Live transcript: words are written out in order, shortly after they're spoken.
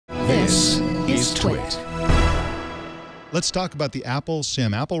This is TWiT. Let's talk about the Apple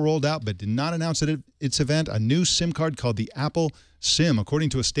SIM. Apple rolled out but did not announce at its event a new SIM card called the Apple SIM.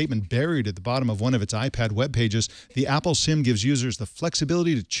 According to a statement buried at the bottom of one of its iPad web pages, the Apple SIM gives users the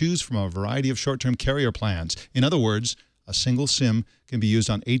flexibility to choose from a variety of short-term carrier plans. In other words, a single SIM can be used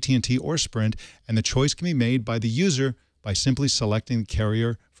on AT&T or Sprint, and the choice can be made by the user by simply selecting the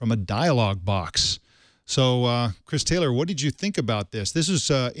carrier from a dialog box. So, Chris Taylor, what did you think about this? This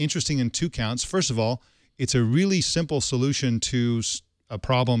is interesting in two counts. First of all, it's a really simple solution to a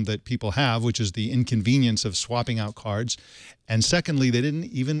problem that people have, which is the inconvenience of swapping out cards. And secondly, they didn't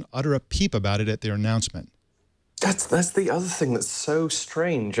even utter a peep about it at their announcement. That's the other thing that's so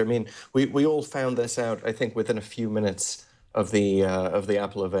strange. I mean, we all found this out, I think, within a few minutes of the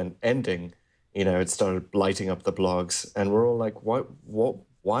Apple event ending. You know, it started lighting up the blogs, and we're all like,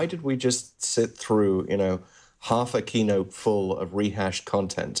 why did we just sit through, you know, half a keynote full of rehashed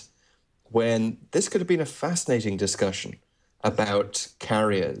content when this could have been a fascinating discussion about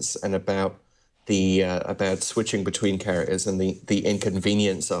carriers and about the about switching between carriers and the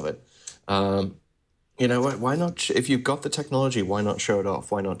inconvenience of it. You know, why not? If you've got the technology, why not show it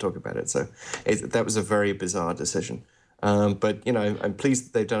off? Why not talk about it? So that was a very bizarre decision. But you know, I'm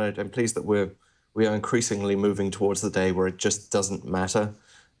pleased they've done it. I'm pleased that we are increasingly moving towards the day where it just doesn't matter.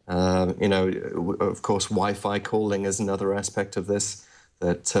 You know, of course, Wi-Fi calling is another aspect of this.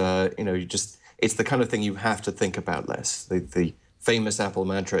 That you know, it's the kind of thing you have to think about less. The famous Apple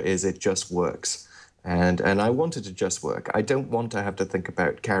mantra is it just works, and I want it to just work. I don't want to have to think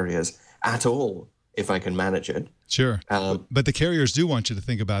about carriers at all if I can manage it. Sure, but the carriers do want you to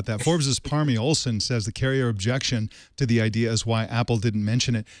think about that. Forbes' Parmi Olson says the carrier objection to the idea is why Apple didn't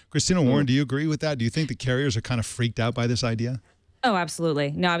mention it. Christina Warren, do you agree with that? Do you think the carriers are kind of freaked out by this idea? Oh,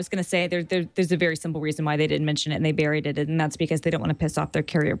 absolutely. No, I was going to say there's a very simple reason why they didn't mention it and they buried it, and that's because they don't want to piss off their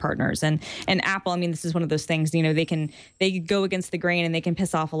carrier partners. And Apple, I mean, this is one of those things, you know, they go against the grain and they can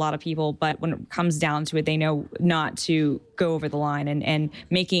piss off a lot of people, but when it comes down to it, they know not to go over the line. And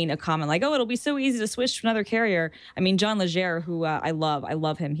making a comment like, oh, it'll be so easy to switch to another carrier. I mean, John Legere, who I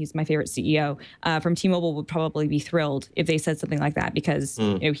love him. He's my favorite CEO from T-Mobile, would probably be thrilled if they said something like that because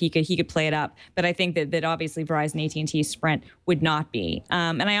you know, he could play it up. But I think that obviously Verizon, AT&T, Sprint would not be.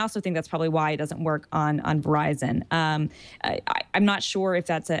 And I also think that's probably why it doesn't work on Verizon. I'm not sure if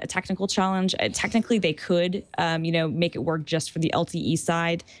that's a technical challenge. Technically, they could, you know, make it work just for the LTE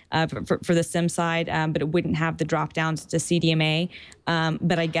side, for the SIM side, but it wouldn't have the drop downs to CDMA.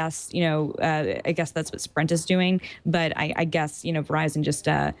 But I guess, you know, I guess that's what Sprint is doing. But I guess, you know, Verizon just,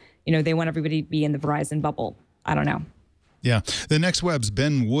 you know, they want everybody to be in the Verizon bubble. I don't know. Yeah. The Next Web's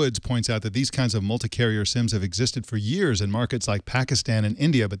Ben Woods points out that these kinds of multi-carrier SIMs have existed for years in markets like Pakistan and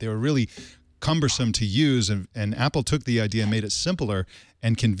India, but they were really cumbersome to use, and Apple took the idea and made it simpler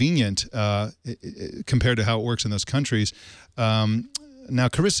and convenient compared to how it works in those countries. Now,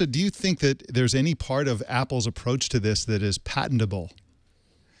 Carissa, do you think that there's any part of Apple's approach to this that is patentable?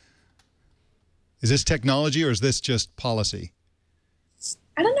 Is this technology or is this just policy?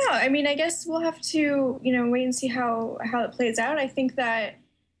 I don't know. I mean, I guess we'll have to, you know, wait and see how it plays out. I think that,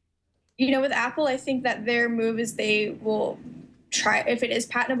 you know, with Apple, I think that their move is they will try, if it is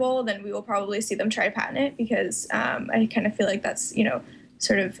patentable, then we will probably see them try to patent it because I kind of feel like that's, you know,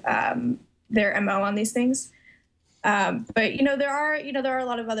 sort of their MO on these things. But, you know, there are a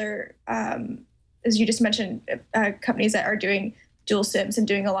lot of other, as you just mentioned, companies that are doing dual SIMs and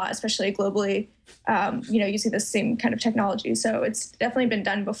doing a lot, especially globally, you know, using the same kind of technology. So it's definitely been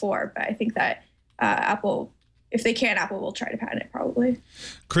done before, but I think that Apple, if they can, Apple will try to patent it probably.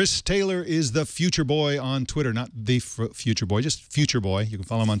 Chris Taylor is the Future Boy on Twitter, not the Future Boy, just Future Boy. You can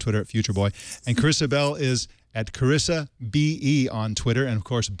follow him on Twitter at Future Boy. And Carissa Bell is at Carissa BE on Twitter. And of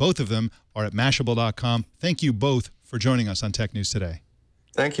course, both of them are at Mashable.com. Thank you both for joining us on Tech News Today.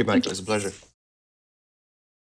 Thank you, Mike. It was a pleasure.